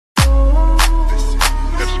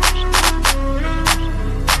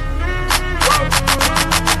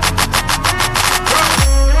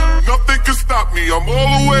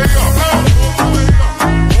way up.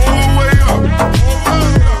 All the way up.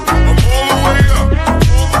 I'm all the way up.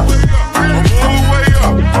 I'm all the way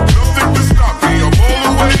up. Nothing can stop me. I'm all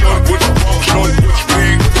the way up. What you want, shorty, what you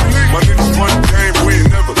need? My niggas run the game, we ain't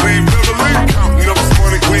never leave, never leave. Counting up this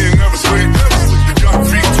money, we ain't never sleep. You got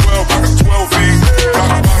V12, I got 12 V's.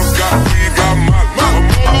 Got bottles, got weed, got my I'm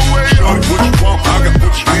all the way up. Shorty, what you want, I got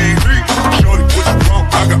what you need. Shorty, what you want,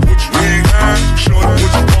 I got what you need. Shorty,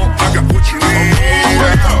 what you want, I got what you need.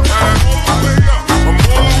 I'm all the way up. I'm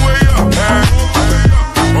all the way up.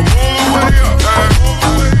 I'm all the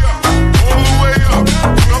way up. All the way up.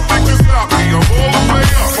 Nothing can stop me. I'm all the way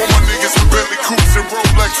up. For my niggas with Bentley coupes and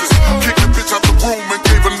Rolexes, kick the bitch out the room and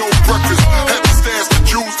gave her no breakfast. Had to stash the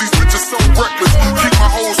jewels, these bitches so reckless. Keep my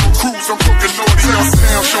hoes on cruise, I'm fucking naughty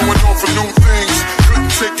downtown, showing off for new things.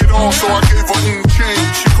 Couldn't take it all, so I gave her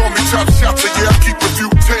change. She called me Top Shopper, yeah, I keep a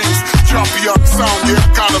few things. Choppy out the sound, yeah, I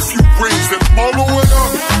got a few rings. And I'm all the way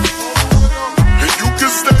up, and you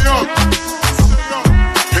can stay up.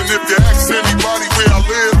 And if you ask anybody where I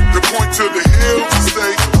live, they point to the